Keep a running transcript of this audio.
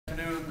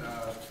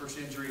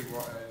injury,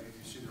 well, if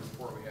you see the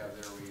report we have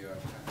there, we kind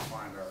of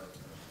find our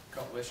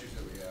couple issues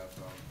that we have.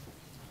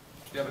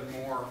 Devin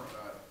Moore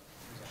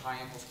has a high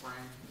ankle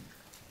sprain.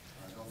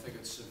 I don't think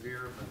it's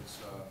severe, but it's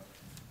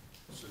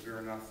severe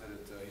enough that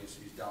he's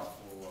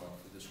doubtful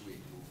for this week.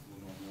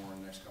 We'll know more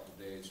in the next couple of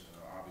days,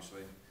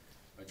 obviously.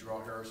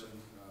 Jarrell Harrison,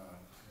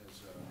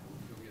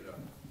 he'll get a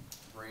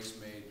brace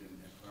made and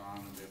put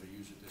on and be able to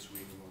use it this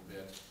week a little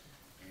bit.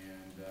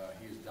 And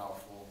he is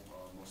doubtful.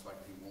 Most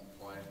likely he won't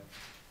play.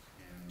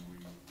 And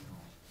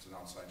it's an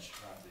outside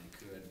shot that he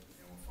could,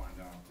 and we'll find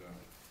out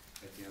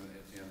at the end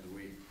of the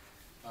week.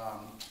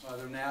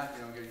 Other than that,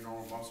 get your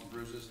normal bumps and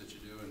bruises that you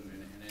do in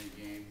any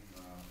game.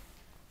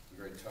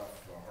 Very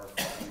tough, hard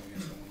fought game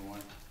against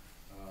Illinois.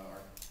 Our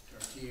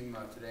team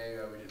today,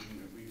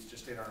 we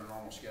just stayed on our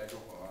normal schedule.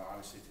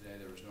 Obviously today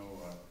there was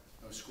no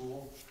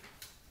school,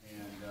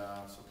 and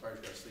so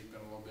players got to sleep in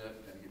a little bit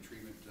and get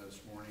treatment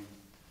this morning.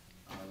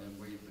 Then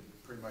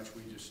pretty much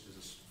we just, as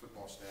a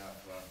football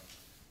staff,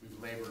 we've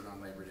labored on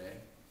Labor Day,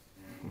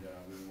 and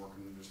we've been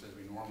working just as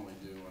we normally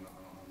do on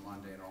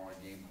Monday, and all our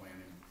game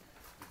planning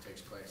that takes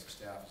place. The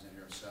staff is in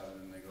here at 7,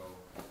 and they go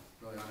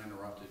really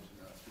uninterrupted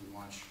through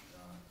lunch.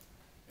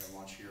 They have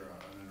lunch here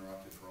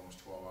uninterrupted for almost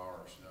 12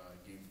 hours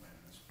game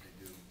planning. That's what they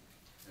do,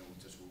 and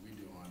that's what we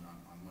do on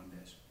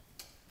Mondays.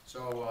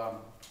 So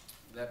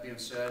that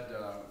being said,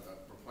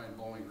 we're playing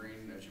Bowling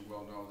Green, as you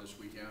well know, this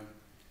weekend,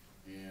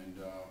 and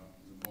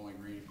the Bowling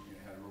Green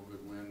had a real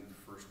good win,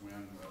 first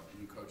win,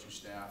 new coaching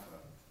staff,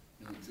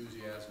 new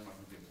enthusiasm. I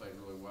think they played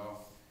really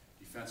well.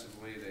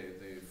 Defensively,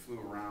 they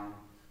flew around.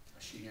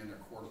 Sheehan, their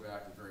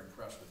quarterback, was very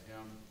impressed with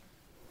him.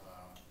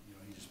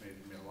 He just made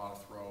a lot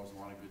of throws, a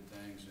lot of good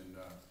things, and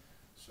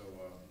so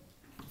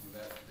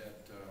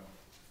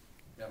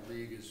that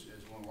league is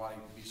won a lot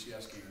of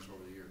BCS games over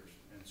the years,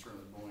 and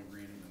certainly Bowling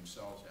Green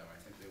themselves have. I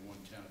think they won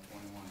 10 of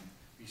 21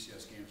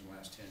 BCS games in the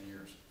last 10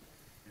 years,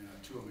 and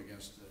 2 of them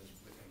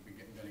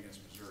been against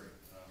Missouri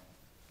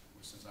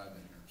since I've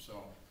been here.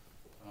 So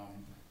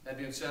that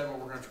being said, what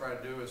we're going to try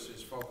to do is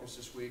focus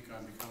this week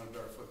on becoming a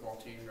better football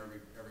team.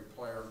 Every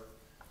player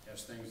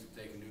has things that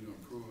they can do to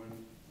improve in.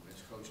 As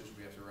coaches,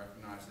 we have to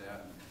recognize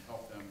that and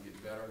help them get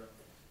better.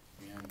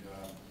 And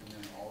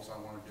then all I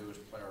want to do is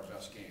play our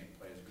best game,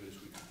 play as good as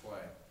we can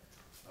play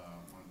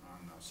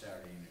on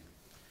Saturday evening.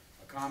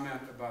 A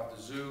comment about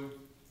the zoo.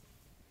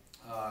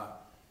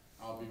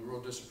 I'll be real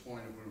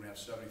disappointed when we have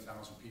 70,000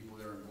 people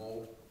there in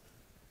gold.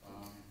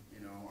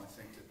 I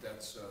think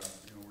that's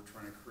we're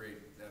trying to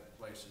create that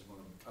place as one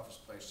of the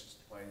toughest places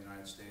to play in the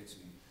United States,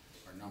 and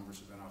our numbers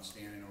have been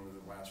outstanding over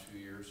the last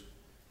few years.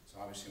 It's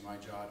obviously my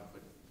job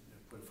to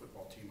put a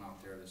football team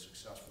out there that's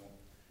successful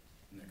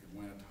and that could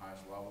win at the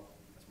highest level.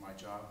 That's my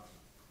job,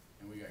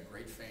 and we got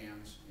great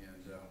fans,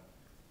 and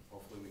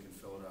hopefully we can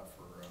fill it up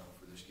for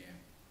this game.